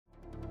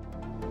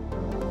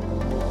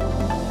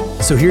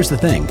So here's the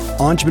thing,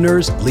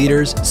 entrepreneurs,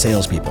 leaders,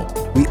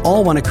 salespeople, we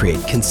all want to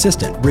create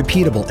consistent,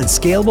 repeatable, and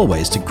scalable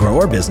ways to grow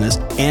our business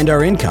and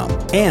our income.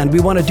 And we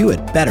want to do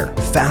it better,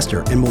 faster,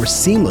 and more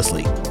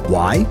seamlessly.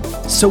 Why?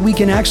 So we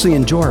can actually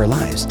enjoy our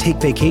lives, take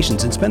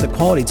vacations, and spend the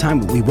quality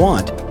time we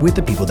want with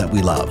the people that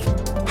we love.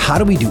 How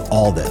do we do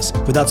all this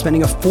without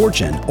spending a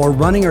fortune or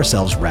running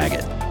ourselves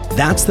ragged?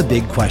 That's the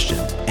big question,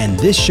 and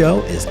this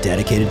show is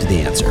dedicated to the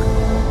answer.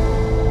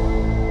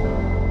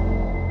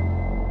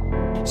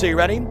 So you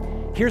ready?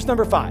 Here's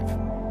number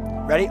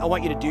 5. Ready? I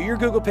want you to do your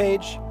Google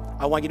page.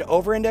 I want you to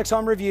over-index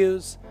on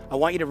reviews. I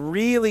want you to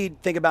really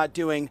think about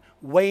doing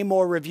way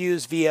more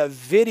reviews via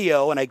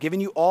video, and I've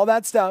given you all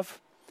that stuff,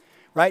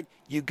 right?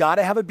 You got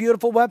to have a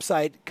beautiful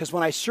website, because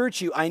when I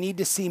search you, I need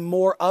to see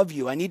more of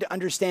you. I need to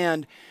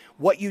understand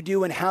what you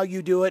do and how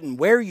you do it and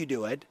where you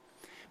do it.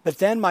 But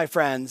then, my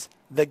friends,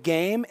 the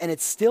game, and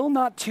it's still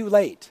not too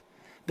late,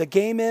 the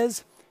game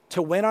is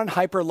to win on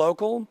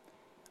hyperlocal.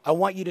 I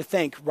want you to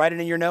think, write it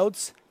in your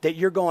notes, that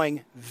you're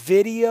going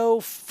video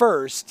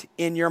first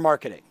in your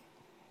marketing.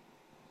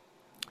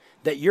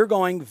 That you're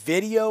going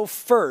video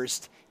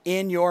first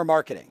in your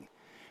marketing,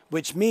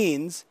 which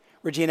means,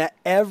 Regina,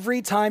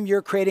 every time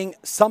you're creating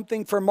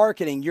something for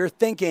marketing, you're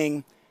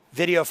thinking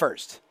video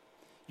first.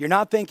 You're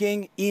not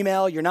thinking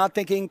email, you're not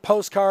thinking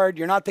postcard,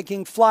 you're not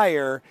thinking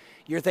flyer.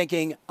 You're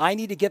thinking, I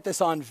need to get this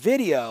on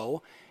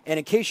video. And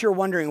in case you're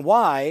wondering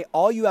why,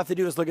 all you have to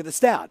do is look at the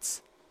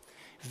stats.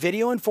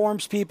 Video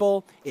informs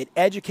people, it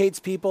educates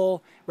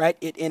people, right?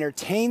 It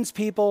entertains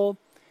people.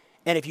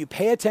 And if you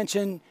pay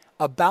attention,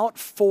 about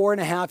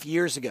 4.5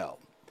 years ago,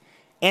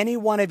 any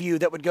one of you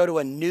that would go to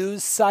a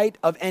news site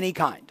of any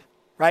kind,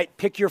 right?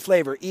 Pick your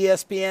flavor,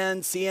 ESPN,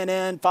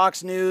 CNN,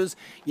 Fox News,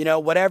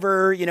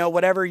 whatever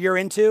you're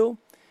into.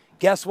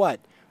 Guess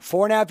what?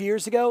 4.5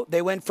 years ago,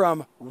 they went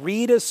from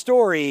read a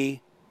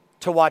story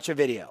to watch a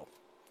video.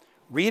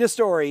 Read a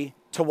story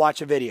to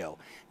watch a video.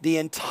 The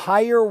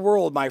entire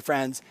world, my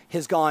friends,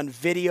 has gone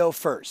video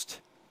first.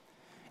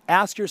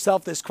 Ask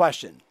yourself this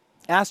question.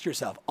 Ask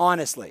yourself,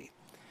 honestly,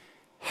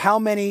 how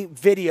many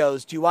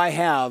videos do I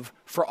have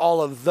for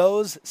all of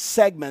those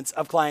segments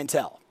of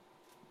clientele?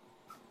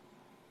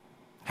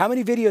 How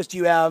many videos do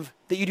you have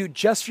that you do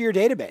just for your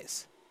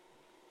database?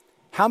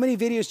 How many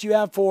videos do you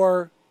have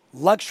for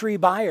luxury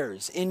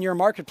buyers in your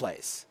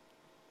marketplace?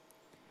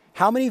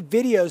 How many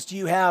videos do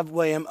you have,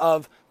 William,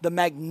 of the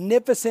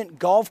magnificent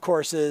golf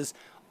courses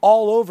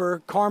all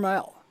over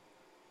Carmel?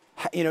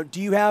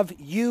 Do you have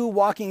you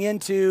walking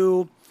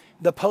into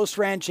the Post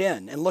Ranch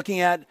Inn and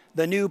looking at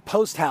the new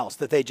Post House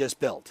that they just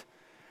built,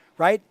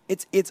 right?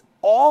 It's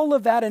all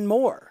of that and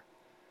more,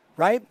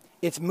 right?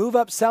 It's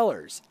move-up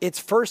sellers. It's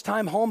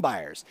first-time home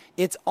buyers.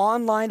 It's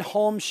online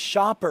home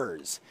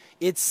shoppers.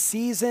 It's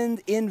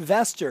seasoned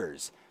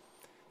investors.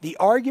 The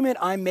argument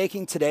I'm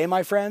making today,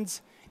 my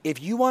friends, if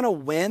you want to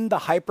win the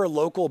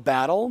hyper-local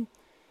battle,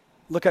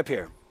 look up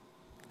here.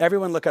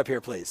 Everyone look up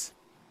here, please.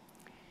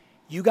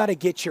 You got to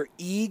get your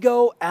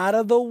ego out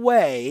of the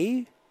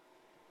way,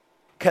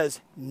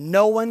 because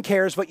no one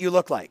cares what you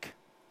look like.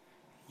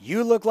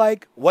 You look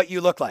like what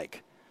you look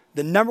like.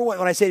 The number one,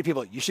 when I say to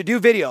people, you should do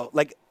video,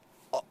 like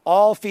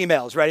all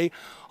females, ready?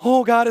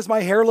 Oh God, does my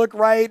hair look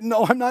right?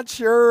 No, I'm not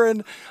sure.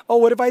 And oh,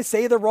 what if I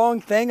say the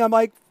wrong thing? I'm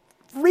like,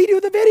 redo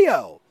the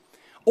video.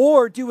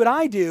 Or do what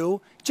I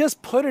do,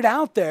 just put it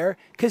out there,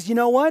 because you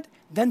know what?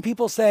 Then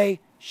people say,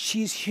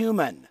 she's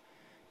human.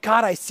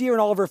 God, I see her in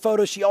all of her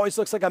photos. She always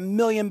looks like $1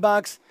 million.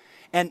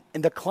 And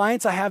the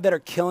clients I have that are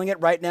killing it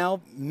right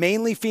now,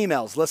 mainly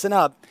females, listen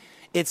up.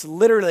 It's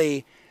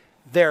literally,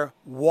 they're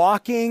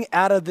walking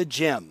out of the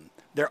gym.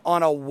 They're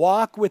on a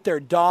walk with their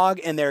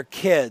dog and their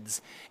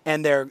kids,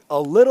 and they're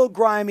a little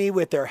grimy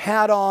with their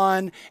hat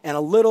on and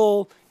a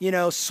little,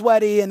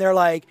 sweaty. And they're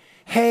like,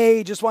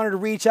 hey, just wanted to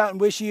reach out and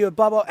wish you a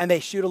blah, blah. And they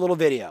shoot a little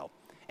video.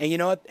 And you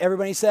know what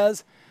everybody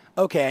says?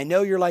 Okay, I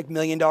know you're like $1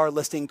 million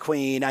listing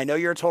queen. I know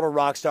you're a total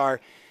rock star.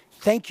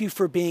 Thank you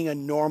for being a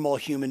normal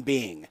human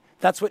being.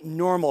 That's what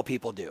normal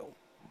people do.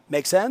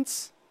 Make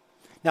sense?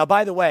 Now,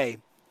 by the way,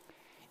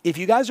 if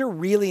you guys are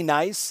really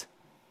nice,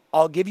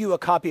 I'll give you a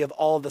copy of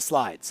all of the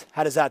slides.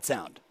 How does that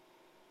sound?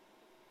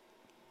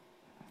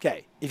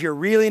 Okay, if you're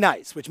really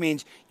nice, which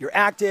means you're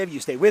active, you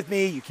stay with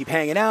me, you keep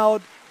hanging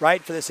out,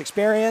 right, for this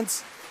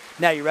experience.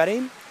 Now, you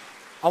ready?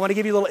 I want to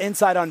give you a little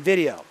insight on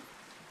video.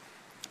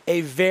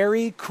 A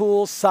very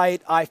cool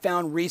site I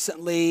found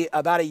recently,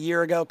 about a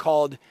year ago,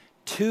 called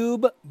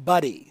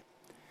TubeBuddy.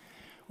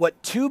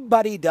 What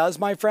TubeBuddy does,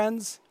 my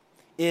friends,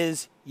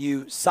 is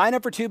you sign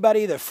up for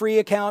TubeBuddy, the free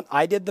account.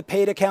 I did the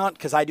paid account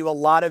because I do a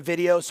lot of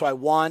videos, so I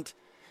want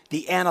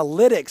the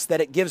analytics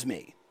that it gives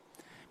me.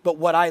 But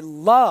what I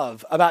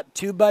love about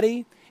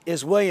TubeBuddy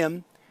is,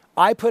 William,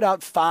 I put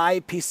out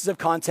 5 pieces of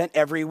content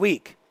every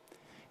week.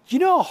 You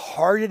know how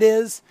hard it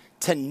is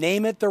to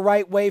name it the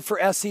right way for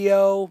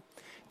SEO,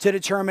 to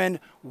determine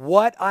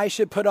what I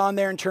should put on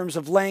there in terms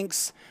of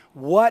links,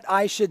 what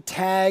I should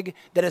tag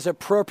that is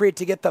appropriate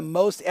to get the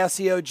most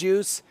SEO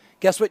juice?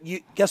 Guess what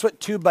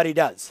TubeBuddy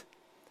does?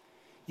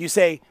 You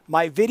say,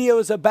 my video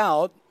is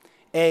about,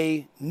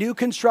 a new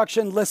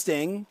construction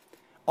listing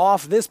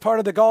off this part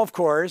of the golf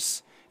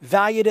course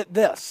valued at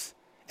this.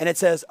 And it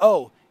says,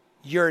 oh,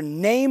 your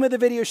name of the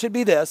video should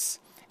be this,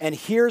 and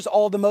here's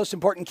all the most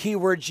important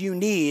keywords you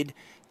need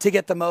to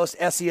get the most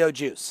SEO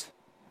juice.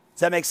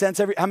 Does that make sense?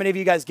 How many of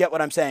you guys get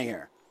what I'm saying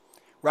here?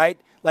 Right?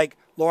 Like,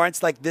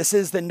 Lawrence, like this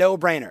is the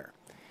no-brainer.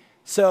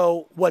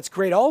 So what's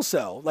great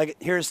also, like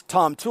here's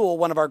Tom Toole,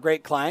 one of our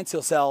great clients.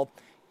 He'll sell,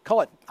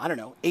 call it, I don't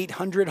know,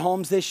 800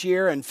 homes this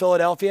year in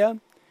Philadelphia.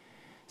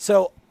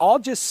 So I'll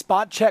just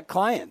spot check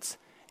clients.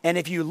 And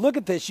if you look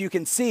at this, you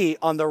can see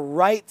on the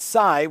right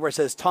side where it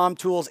says Tom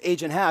Toole's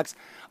Agent Hacks,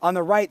 on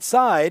the right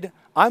side,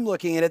 I'm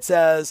looking and it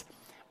says,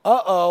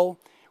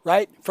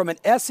 right? From an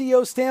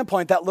SEO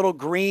standpoint, that little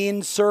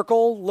green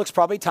circle looks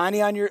probably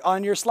tiny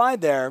on your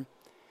slide there.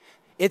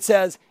 It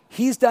says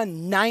he's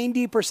done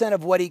 90%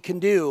 of what he can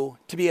do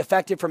to be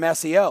effective from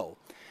SEO.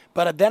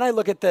 But then I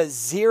look at the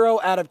 0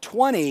 out of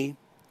 20.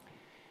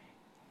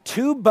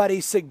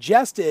 TubeBuddy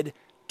suggested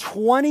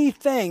 20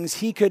 things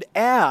he could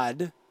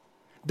add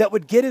that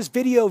would get his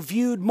video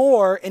viewed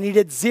more, and he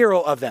did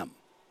 0 of them.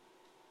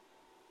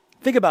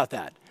 Think about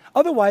that.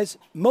 Otherwise,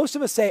 most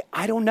of us say,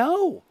 I don't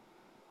know.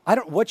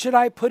 What should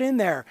I put in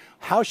there?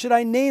 How should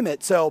I name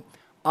it? So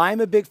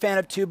I'm a big fan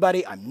of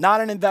TubeBuddy. I'm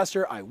not an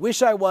investor. I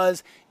wish I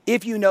was.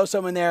 If you know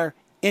someone there,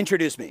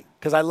 introduce me,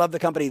 because I love the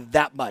company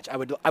that much. I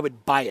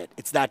would buy it.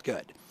 It's that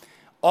good.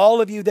 All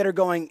of you that are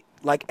going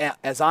like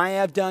as I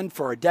have done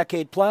for a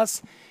decade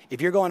plus, if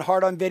you're going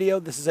hard on video,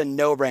 this is a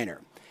no-brainer.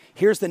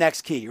 Here's the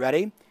next key.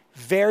 Ready?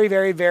 Very,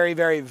 very, very,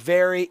 very,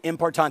 very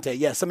importante.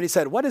 Yes, somebody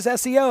said, what is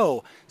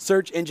SEO?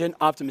 Search engine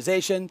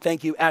optimization.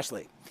 Thank you,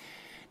 Ashley.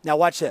 Now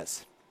watch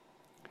this.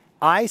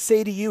 I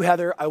say to you,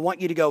 Heather, I want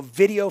you to go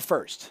video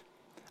first.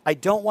 I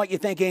don't want you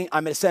thinking,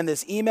 I'm going to send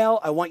this email.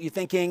 I want you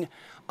thinking,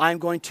 I'm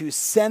going to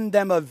send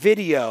them a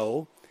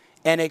video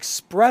and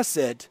express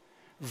it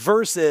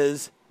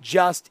versus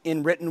just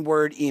in written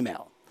word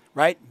email,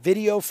 right?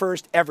 Video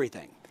first,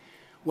 everything.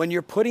 When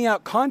you're putting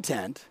out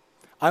content,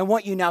 I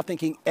want you now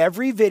thinking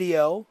every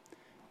video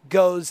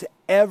goes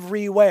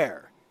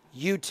everywhere.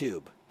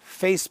 YouTube,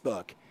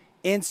 Facebook,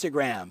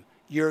 Instagram,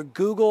 your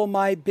Google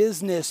My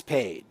Business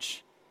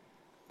page.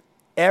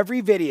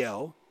 Every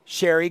video,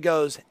 Sherry,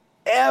 goes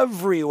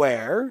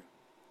everywhere,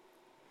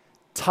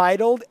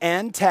 titled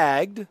and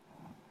tagged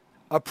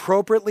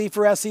appropriately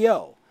for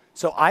SEO.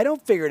 So I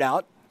don't figure it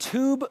out.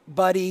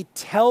 TubeBuddy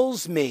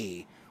tells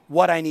me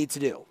what I need to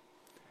do.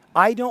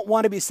 I don't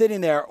want to be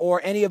sitting there,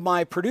 or any of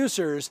my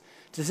producers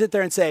to sit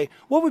there and say,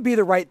 what would be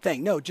the right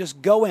thing? No,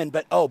 just go in.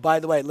 But, oh, by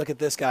the way, look at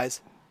this,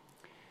 guys.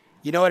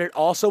 You know what it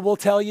also will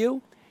tell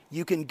you?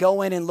 You can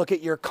go in and look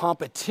at your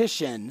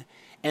competition,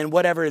 and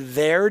whatever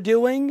they're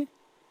doing,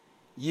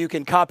 you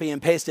can copy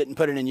and paste it and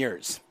put it in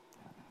yours.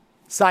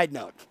 Side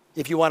note,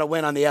 if you want to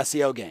win on the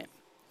SEO game.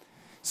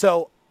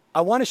 So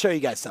I want to show you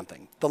guys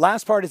something. The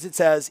last part is it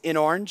says in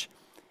orange,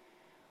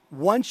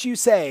 once you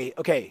say,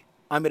 okay,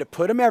 I'm going to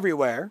put them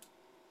everywhere.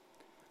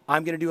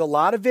 I'm going to do a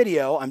lot of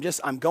video.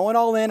 I'm going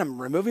all in. I'm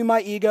removing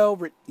my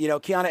ego. You know,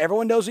 Kiana,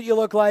 everyone knows what you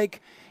look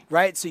like,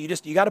 right? So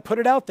you got to put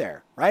it out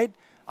there, right?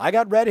 I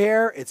got red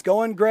hair. It's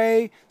going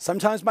gray.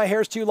 Sometimes my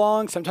hair's too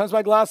long. Sometimes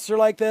my glasses are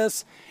like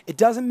this. It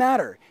doesn't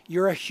matter.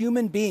 You're a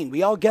human being.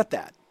 We all get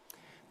that.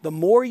 The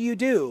more you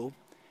do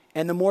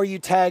and the more you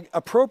tag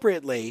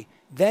appropriately,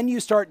 then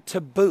you start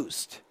to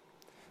boost.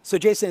 So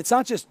Jason, it's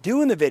not just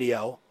doing the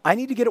video. I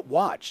need to get it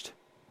watched.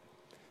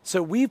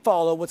 So we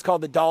follow what's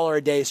called the $1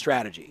 a day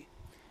strategy.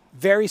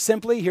 Very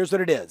simply, here's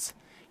what it is.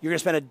 You're going to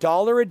spend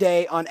 $1 a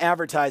day on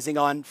advertising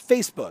on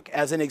Facebook,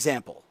 as an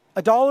example.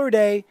 $1 a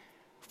day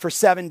for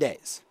 7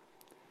 days.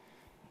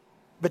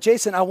 But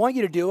Jason, I want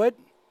you to do it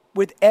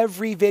with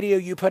every video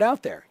you put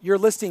out there. Your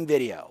listing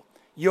video,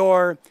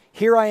 your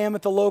here I am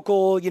at the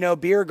local,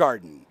 beer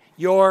garden,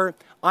 your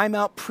I'm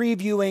out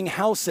previewing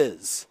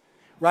houses,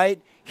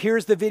 right?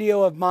 Here's the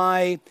video of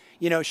my,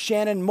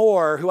 Shannon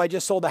Moore, who I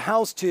just sold a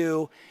house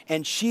to,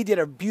 and she did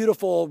a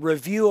beautiful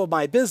review of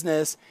my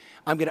business.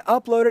 I'm going to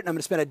upload it, and I'm going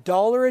to spend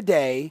 $1 a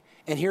day.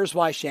 And here's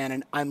why,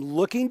 Shannon. I'm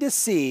looking to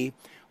see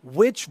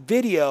which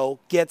video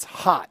gets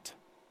hot.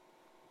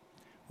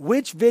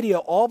 Which video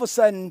all of a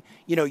sudden,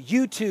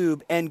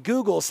 YouTube and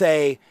Google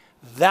say,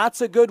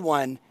 that's a good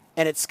one,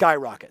 and it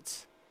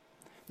skyrockets.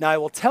 Now, I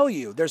will tell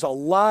you, there's a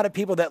lot of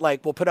people that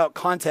will put out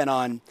content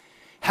on,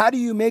 how do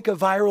you make a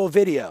viral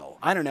video?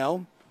 I don't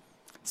know.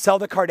 Sell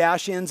the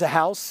Kardashians a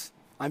house.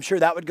 I'm sure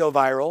that would go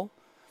viral.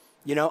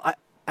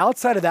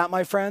 Outside of that,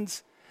 my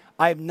friends,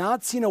 I have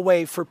not seen a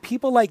way for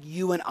people like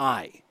you and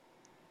I,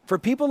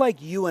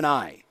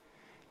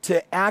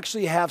 to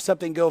actually have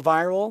something go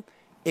viral,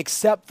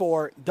 except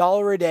for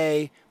 $1 a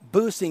day,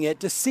 boosting it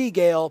to see,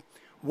 Gail,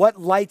 what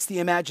lights the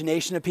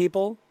imagination of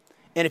people.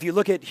 And if you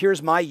look at,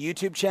 here's my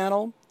YouTube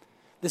channel.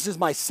 This is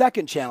my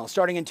second channel,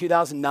 starting in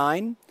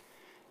 2009.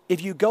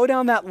 If you go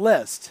down that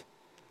list,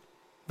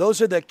 those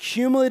are the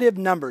cumulative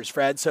numbers,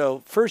 Fred.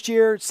 So first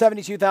year,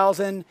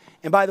 72,000.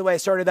 And by the way, I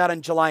started that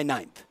on July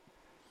 9th.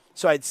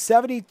 So I had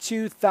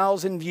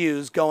 72,000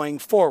 views going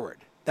forward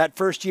that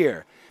first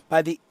year.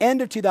 By the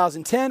end of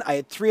 2010, I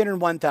had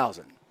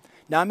 301,000.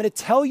 Now I'm going to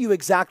tell you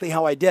exactly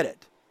how I did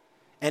it.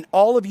 And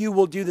all of you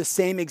will do the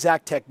same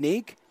exact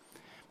technique.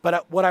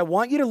 But what I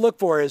want you to look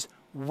for is,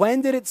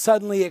 when did it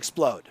suddenly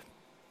explode?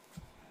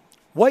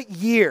 What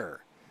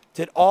year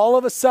did all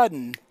of a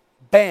sudden,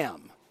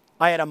 bam,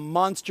 I had a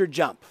monster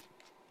jump?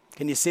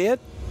 Can you see it?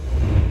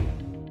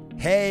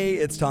 Hey,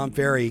 it's Tom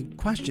Ferry.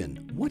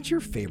 Question: what's your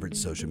favorite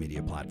social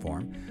media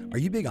platform? Are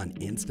you big on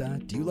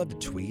Insta? Do you love to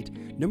tweet?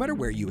 No matter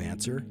where you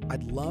answer,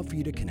 I'd love for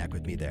you to connect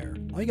with me there.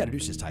 All you got to do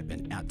is just type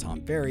in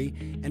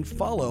 @TomFerry and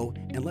follow,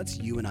 and let's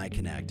you and I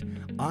connect.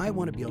 I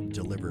want to be able to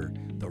deliver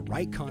the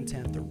right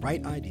content, the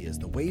right ideas,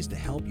 the ways to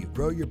help you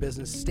grow your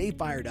business, stay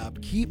fired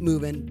up, keep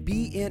moving,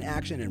 be in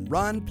action, and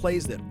run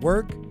plays that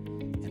work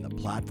in the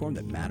platform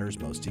that matters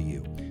most to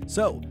you.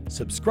 So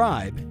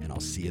subscribe, and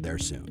I'll see you there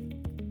soon.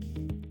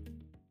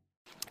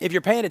 If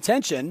you're paying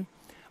attention,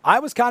 I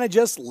was kind of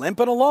just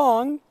limping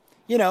along,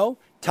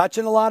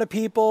 touching a lot of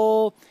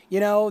people,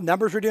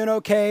 numbers were doing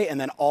okay. And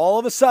then all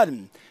of a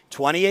sudden,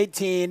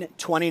 2018,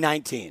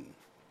 2019.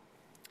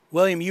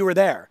 William, you were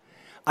there.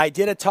 I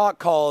did a talk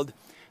called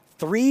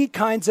 3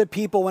 Kinds of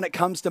People When It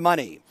Comes to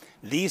Money.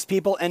 These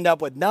people end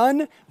up with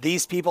none,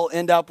 these people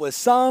end up with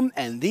some,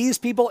 and these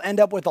people end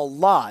up with a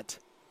lot.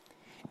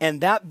 And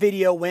that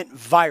video went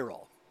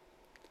viral.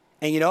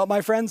 And you know what,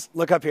 my friends?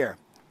 Look up here.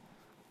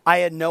 I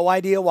had no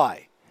idea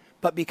why,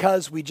 but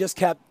because we just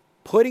kept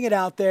putting it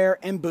out there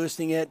and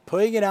boosting it,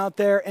 putting it out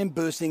there and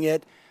boosting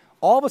it,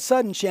 all of a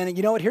sudden, Shannon,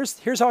 you know what?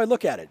 Here's how I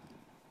look at it.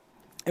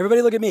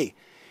 Everybody look at me.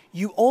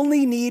 You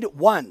only need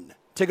one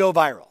to go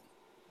viral.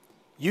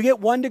 You get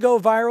one to go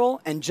viral,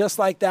 and just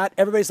like that,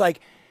 everybody's like,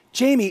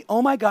 Jamie,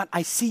 oh my God,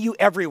 I see you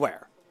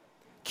everywhere.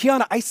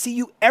 Kiana, I see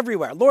you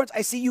everywhere. Lawrence,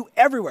 I see you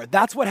everywhere.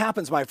 That's what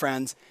happens, my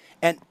friends.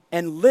 And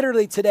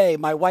literally today,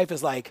 my wife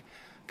is like,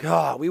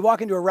 God, we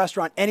walk into a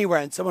restaurant anywhere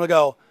and someone will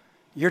go,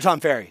 you're Tom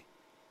Ferry.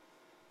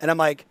 And I'm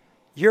like,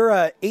 you're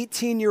a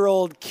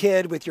 18-year-old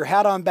kid with your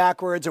hat on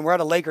backwards and we're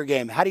at a Laker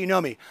game. How do you know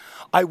me?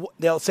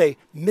 They'll say,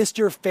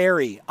 Mr.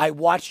 Ferry, I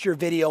watched your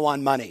video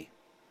on money.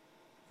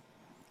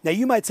 Now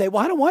you might say,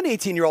 well, I don't want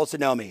 18-year-olds to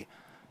know me.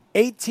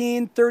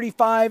 18,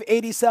 35,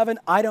 87,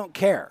 I don't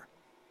care.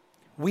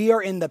 We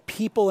are in the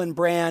people and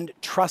brand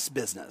trust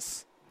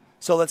business.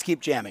 So let's keep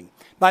jamming.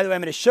 By the way,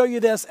 I'm going to show you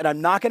this, and I'm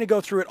not going to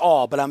go through it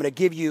all, but I'm going to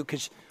give you,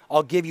 because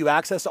I'll give you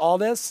access to all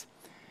this.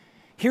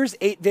 Here's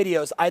 8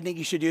 videos I think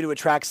you should do to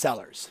attract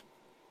sellers.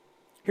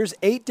 Here's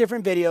 8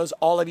 different videos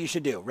all of you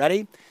should do.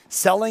 Ready?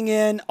 Selling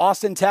in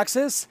Austin,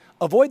 Texas.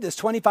 Avoid this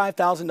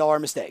 $25,000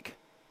 mistake.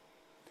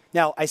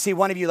 Now, I see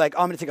one of you like,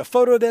 oh, I'm going to take a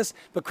photo of this,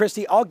 but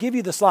Christy, I'll give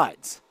you the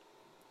slides.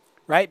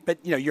 Right?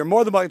 But you're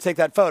more than welcome to take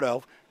that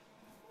photo.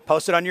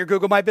 Post it on your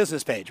Google My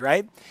Business page,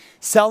 right?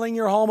 Selling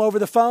your home over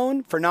the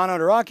phone for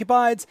non-owner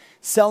occupieds,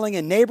 selling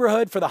a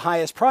neighborhood for the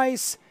highest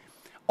price.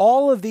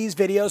 All of these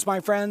videos, my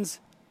friends,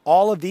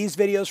 all of these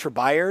videos for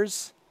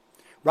buyers,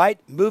 right?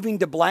 Moving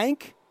to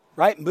blank,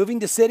 right?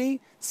 Moving to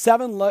city,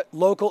 7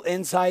 local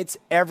insights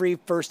every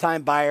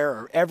first-time buyer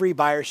or every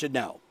buyer should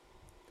know.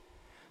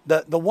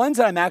 The ones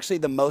that I'm actually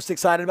the most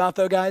excited about,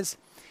 though, guys,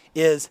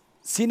 is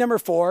C number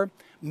 4,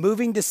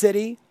 moving to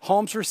city,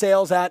 homes for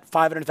sales at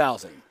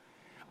 $500,000.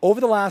 Over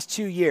the last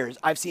 2 years,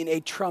 I've seen a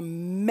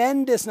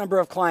tremendous number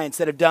of clients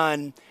that have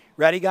done,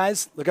 ready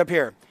guys? Look up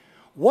here.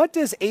 What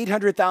does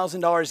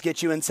 $800,000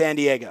 get you in San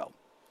Diego?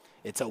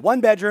 It's a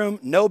 1-bedroom,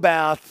 no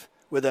bath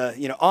with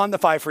a, on the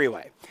 5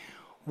 freeway.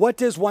 What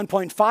does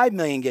 1.5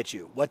 million get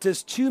you? What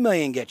does 2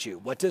 million get you?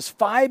 What does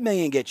 5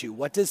 million get you?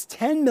 What does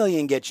 10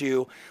 million get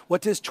you?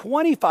 What does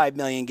 25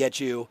 million get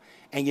you?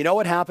 And you know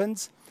what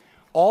happens?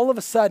 All of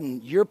a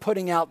sudden, you're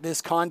putting out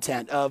this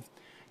content of,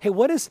 hey,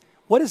 what does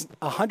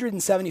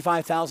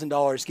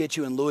 $175,000 get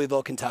you in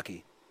Louisville,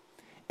 Kentucky?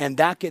 And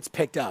that gets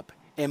picked up,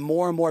 and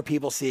more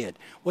people see it.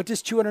 What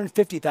does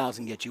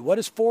 $250,000 get you? What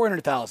does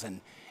 $400,000?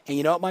 And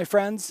you know what, my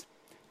friends?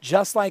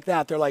 Just like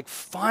that, they're like,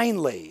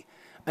 finally,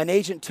 an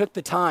agent took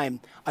the time.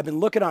 I've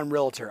been looking on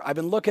Realtor. I've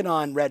been looking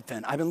on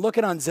Redfin. I've been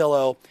looking on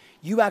Zillow.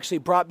 You actually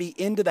brought me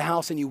into the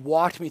house and you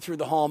walked me through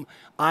the home.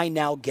 I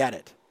now get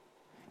it.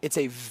 It's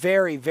a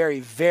very, very,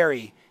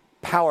 very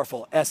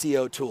powerful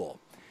SEO tool.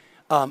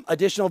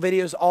 Additional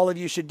videos all of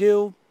you should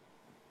do.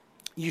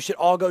 You should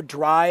all go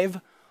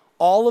drive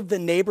all of the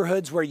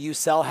neighborhoods where you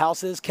sell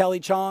houses, Kelly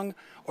Chong,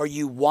 or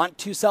you want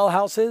to sell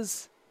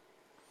houses.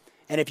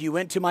 And if you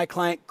went to my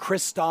client,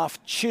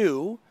 Christoph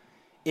Chu,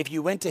 if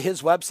you went to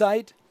his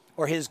website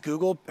or his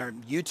Google or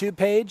YouTube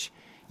page,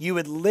 you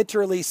would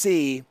literally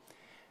see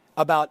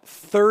about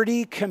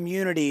 30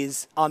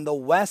 communities on the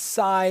west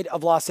side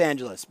of Los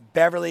Angeles,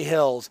 Beverly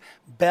Hills,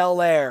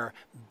 Bel Air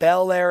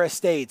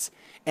Estates.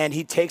 And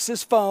he takes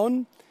his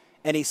phone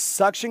and he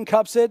suction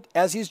cups it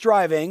as he's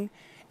driving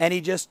and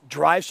he just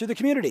drives through the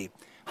community.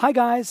 Hi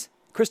guys,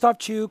 Christoph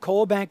Chu,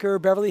 Coldwell Banker,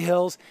 Beverly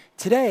Hills.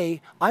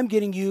 Today, I'm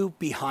getting you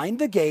behind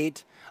the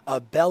gate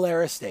of Bel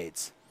Air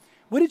Estates.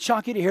 Would it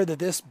shock you to hear that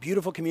this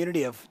beautiful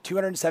community of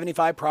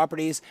 275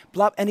 properties,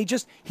 and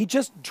he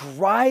just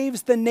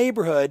drives the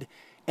neighborhood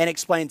and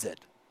explains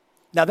it.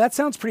 Now that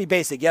sounds pretty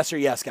basic, yes or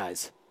yes,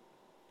 guys?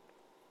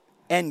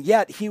 And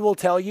yet he will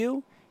tell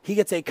you he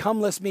gets a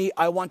come list me,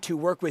 I want to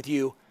work with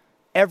you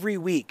every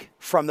week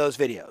from those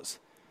videos.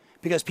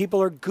 Because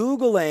people are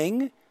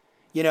Googling,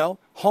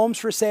 homes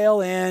for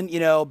sale in,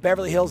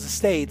 Beverly Hills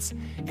Estates,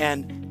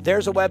 and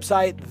there's a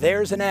website,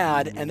 there's an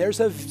ad, and there's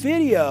a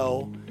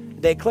video.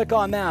 They click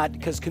on that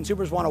because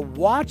consumers want to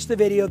watch the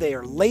video. They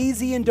are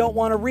lazy and don't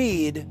want to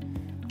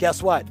read.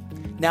 Guess what?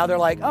 Now they're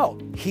like, oh,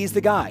 he's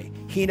the guy.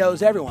 He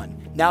knows everyone.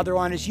 Now they're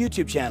on his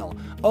YouTube channel.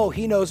 Oh,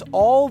 he knows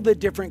all the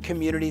different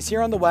communities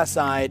here on the West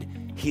Side.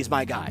 He's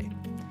my guy.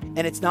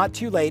 And it's not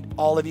too late.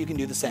 All of you can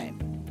do the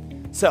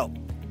same. So,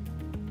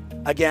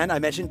 again, I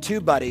mentioned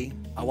TubeBuddy.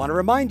 I want to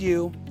remind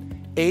you,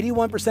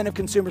 81% of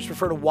consumers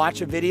prefer to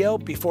watch a video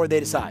before they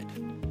decide.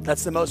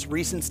 That's the most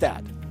recent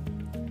stat.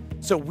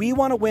 So we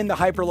want to win the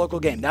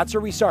hyperlocal game. That's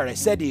where we start. I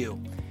said to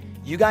you,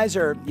 you guys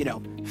are,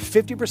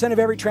 50% of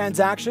every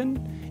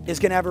transaction is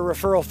going to have a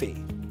referral fee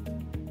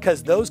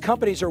because those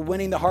companies are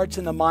winning the hearts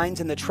and the minds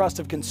and the trust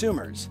of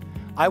consumers.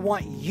 I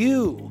want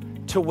you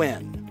to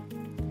win.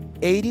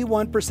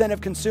 81% of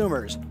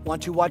consumers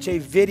want to watch a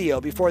video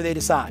before they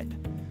decide.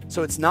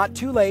 So it's not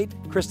too late.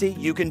 Christy,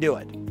 you can do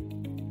it.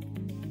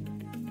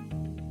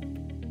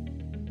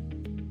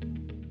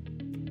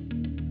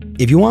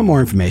 If you want more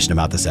information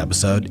about this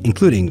episode,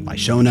 including my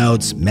show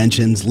notes,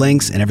 mentions,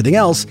 links, and everything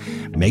else,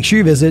 make sure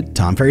you visit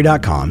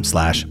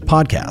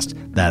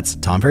tomferry.com/podcast. That's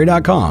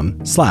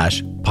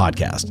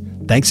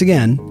tomferry.com/podcast. Thanks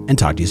again, and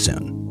talk to you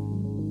soon.